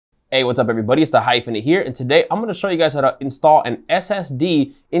Hey, what's up everybody? It's TheHyphenate here, and today I'm going to show you guys how to install an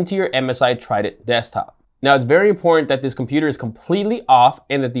SSD into your MSI Trident desktop. Now, it's very important that this computer is completely off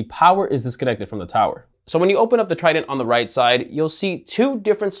and that the power is disconnected from the tower. So when you open up the Trident on the right side, you'll see two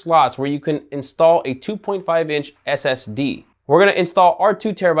different slots where you can install a 2.5-inch SSD. We're going to install our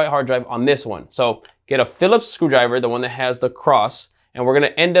 2 terabyte hard drive on this one. So get a Phillips screwdriver, the one that has the cross, and we're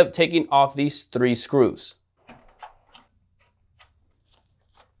going to end up taking off these 3 screws.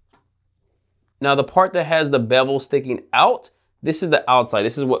 Now the part that has the bevel sticking out, this is the outside.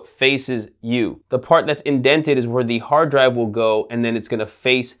 This is what faces you. The part that's indented is where the hard drive will go, and then it's gonna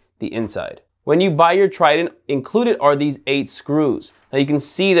face the inside. When you buy your Trident, included are these 8 screws. Now you can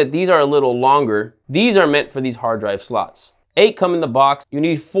see that these are a little longer. These are meant for these hard drive slots. 8 come in the box. You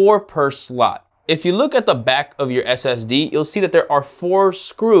need 4 per slot. If you look at the back of your SSD, you'll see that there are 4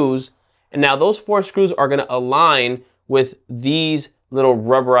 screws, and now those 4 screws are gonna align with these little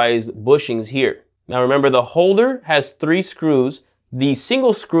rubberized bushings here. Now remember, the holder has 3 screws. The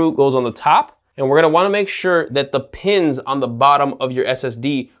single screw goes on the top, and we're gonna wanna make sure that the pins on the bottom of your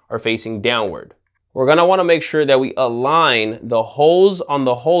SSD are facing downward. We're gonna wanna make sure that we align the holes on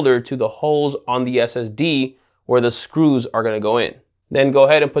the holder to the holes on the SSD where the screws are gonna go in. Then go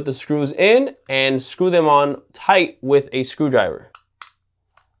ahead and put the screws in and screw them on tight with a screwdriver.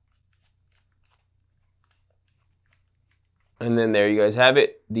 And then there you guys have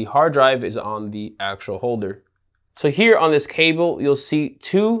it. The hard drive is on the actual holder. So here on this cable, you'll see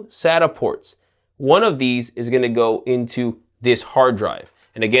 2 SATA ports. One of these is gonna go into this hard drive.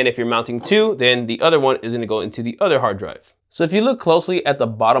 And again, if you're mounting 2, then the other one is gonna go into the other hard drive. So if you look closely at the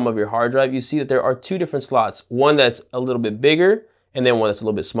bottom of your hard drive, you see that there are 2 different slots. One that's a little bit bigger, and then one that's a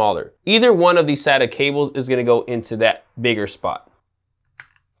little bit smaller. Either one of these SATA cables is gonna go into that bigger spot.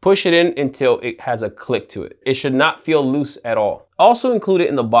 Push it in until it has a click to it. It should not feel loose at all. Also included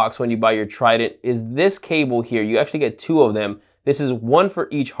in the box when you buy your Trident is this cable here. You actually get 2 of them. This is 1 for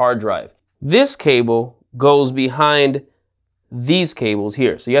each hard drive. This cable goes behind these cables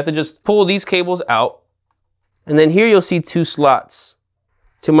here. So you have to just pull these cables out. And then here you'll see 2 slots.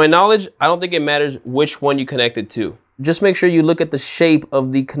 To my knowledge, I don't think it matters which one you connect it to. Just make sure you look at the shape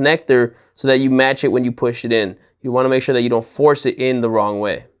of the connector so that you match it when you push it in. You want to make sure that you don't force it in the wrong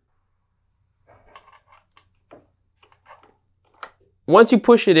way. Once you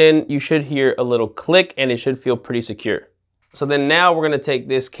push it in, you should hear a little click and it should feel pretty secure. So then now we're going to take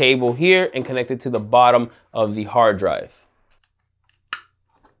this cable here and connect it to the bottom of the hard drive.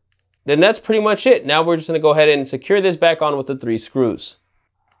 Then that's pretty much it. Now we're just going to go ahead and secure this back on with the 3 screws.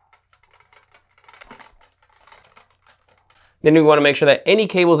 Then we want to make sure that any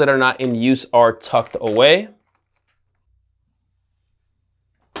cables that are not in use are tucked away.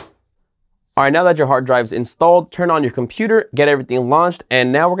 All right, now that your hard drive is installed, turn on your computer, get everything launched,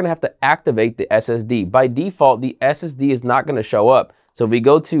 and now we're gonna have to activate the SSD. By default, the SSD is not gonna show up. So if we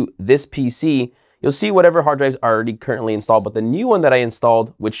go to this PC, you'll see whatever hard drives are already currently installed, but the new one that I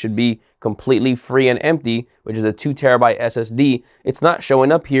installed, which should be completely free and empty, which is a 2 terabyte SSD, it's not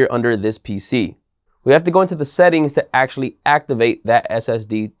showing up here under this PC. We have to go into the settings to actually activate that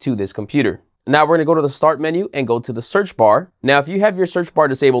SSD to this computer. Now we're gonna go to the start menu and go to the search bar. Now, if you have your search bar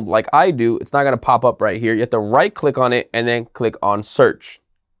disabled like I do, it's not gonna pop up right here. You have to right click on it and then click on search.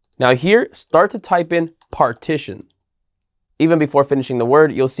 Now here, start to type in partition. Even before finishing the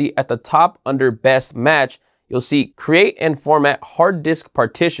word, you'll see at the top under best match, you'll see create and format hard disk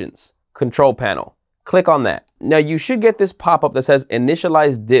partitions, control panel. Click on that. Now you should get this pop-up that says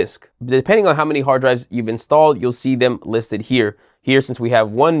initialize disk. Depending on how many hard drives you've installed, you'll see them listed here. Here, since we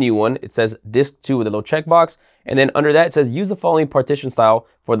have 1 new one, it says disk 2 with a little checkbox. And then under that, it says use the following partition style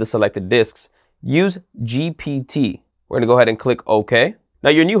for the selected disks. Use GPT. We're gonna go ahead and click OK.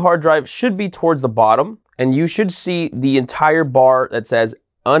 Now your new hard drive should be towards the bottom, and you should see the entire bar that says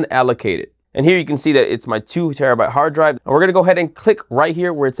unallocated. And here you can see that it's my 2 terabyte hard drive. And we're gonna go ahead and click right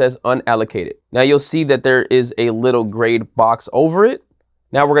here where it says unallocated. Now you'll see that there is a little gray box over it.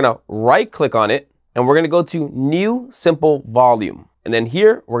 Now we're gonna right click on it, and we're gonna go to new simple volume. And then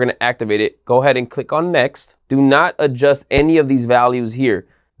here, we're gonna activate it. Go ahead and click on next. Do not adjust any of these values here.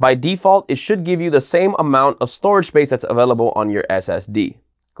 By default, it should give you the same amount of storage space that's available on your SSD.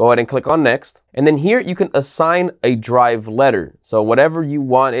 Go ahead and click on next. And then here you can assign a drive letter. So whatever you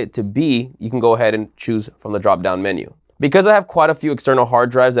want it to be, you can go ahead and choose from the drop-down menu. Because I have quite a few external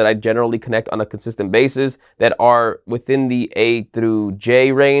hard drives that I generally connect on a consistent basis that are within the A through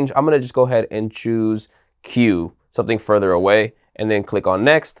J range, I'm gonna just go ahead and choose Q, something further away, and then click on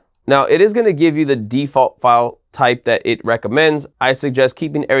next. Now it is gonna give you the default file type that it recommends. I suggest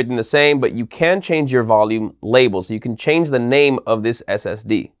keeping everything the same, but you can change your volume label. So you can change the name of this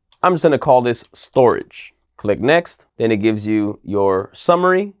SSD. I'm just gonna call this storage. Click next, then it gives you your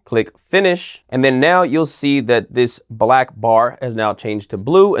summary, click finish, and then now you'll see that this black bar has now changed to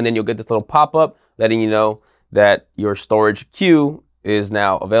blue, and then you'll get this little pop-up letting you know that your storage queue is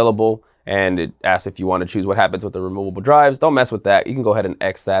now available, and it asks if you want to choose what happens with the removable drives. Don't mess with that. You can go ahead and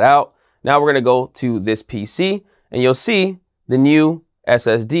X that out. Now we're gonna go to this PC, and you'll see the new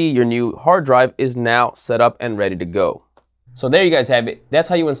SSD, your new hard drive, is now set up and ready to go. So there you guys have it. That's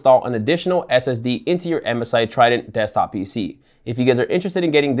how you install an additional SSD into your MSI Trident desktop PC. If you guys are interested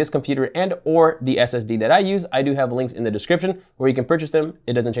in getting this computer and or the SSD that I use, I do have links in the description where you can purchase them.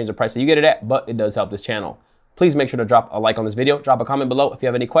 It doesn't change the price that you get it at, but it does help this channel. Please make sure to drop a like on this video, drop a comment below if you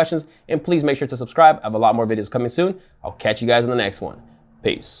have any questions, and please make sure to subscribe. I have a lot more videos coming soon. I'll catch you guys in the next one.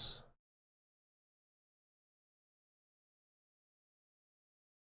 Peace.